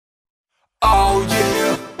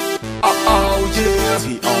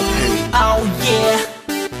T.O.P. Oh yeah,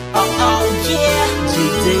 oh yeah,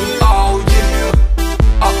 GD. Oh yeah,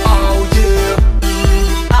 oh yeah,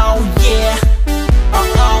 oh yeah,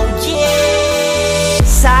 oh yeah.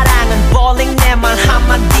 사랑은 bowling 내 말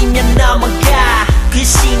한마디면 넘어가.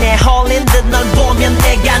 귀신에 홀린 듯 널 보면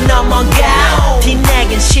내가 넘어가.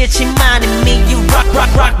 뒤내긴 싫지만 이미 you rock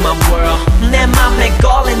rock rock my world. 내 맘에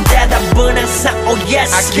걸린 대답은 항상 oh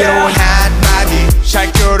yes girl. 아껴 한마디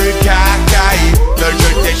살결을 가까이 널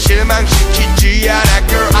절대 실망시키지 않아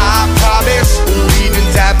girl I promise.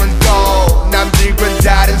 우리는 닮은 거 남들과는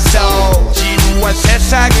다른 soul. 지루한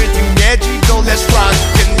세상을 등내지도 let's rock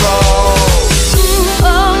and roll.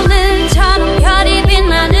 오늘처럼 별이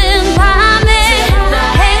빛나는 밤에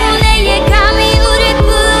행운의 예감이 우릴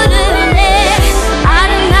부르네.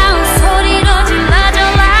 아름다운 소리로 질러줘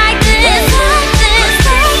like this, this,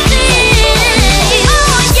 this.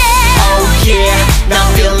 Oh yeah, oh yeah, I'm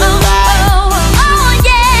feeling alive. oh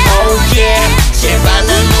yeah, oh yeah, 제발 날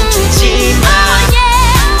멈추지 마.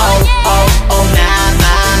 Oh oh oh na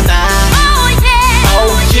na na. oh yeah, oh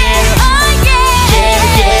yeah, oh yeah, yeah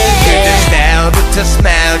yeah yeah. bu터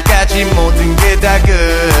smell까지 모든 게 다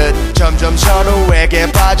good. 점점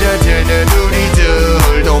서로에게 빠져드는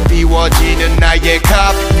우리들. 또 비워지는 나의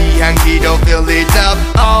cup. 네 향기로 fill it up.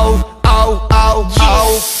 Oh oh oh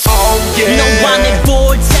oh oh yeah. 너와 내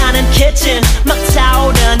불타는 kitchen 막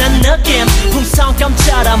타오르는 느낌.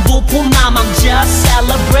 풍선껌처럼 부푼 맘 I'm just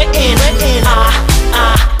celebrating.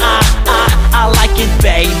 I like it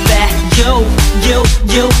baby. You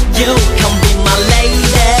come be my lady.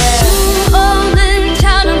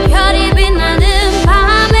 오늘처럼 별이 빛나는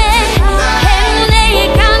밤에 행운의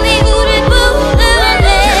예감이 우릴 부르네.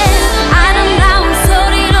 아름다운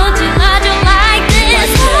소리로 질러줘 like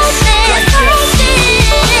this, this, this.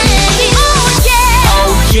 Oh yeah,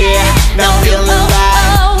 Oh yeah, now I'm feeling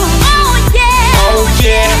alive. oh yeah, Oh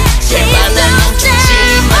yeah, 제발 날 멈추지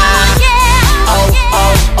마. Oh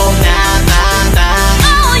oh oh na na na.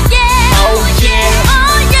 oh yeah, Oh yeah,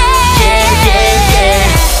 oh yeah, yeah yeah yeah.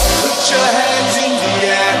 Put your hands in the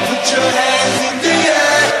air. Put your hands in the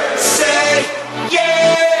air. Say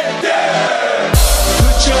yeah, yeah.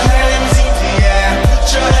 Put your hands in the air. Put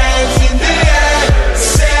your hands in the air.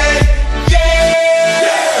 Say yeah,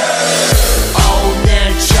 yeah.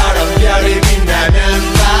 오늘처럼 별이 빛나는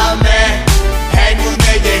밤에 행운의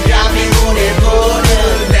예감이 우릴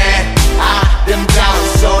부르네. 아름다운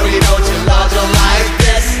소리로 질러줘 like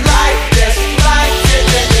this, like this, like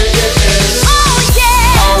this. oh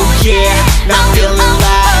yeah, Oh yeah, now I'm feeling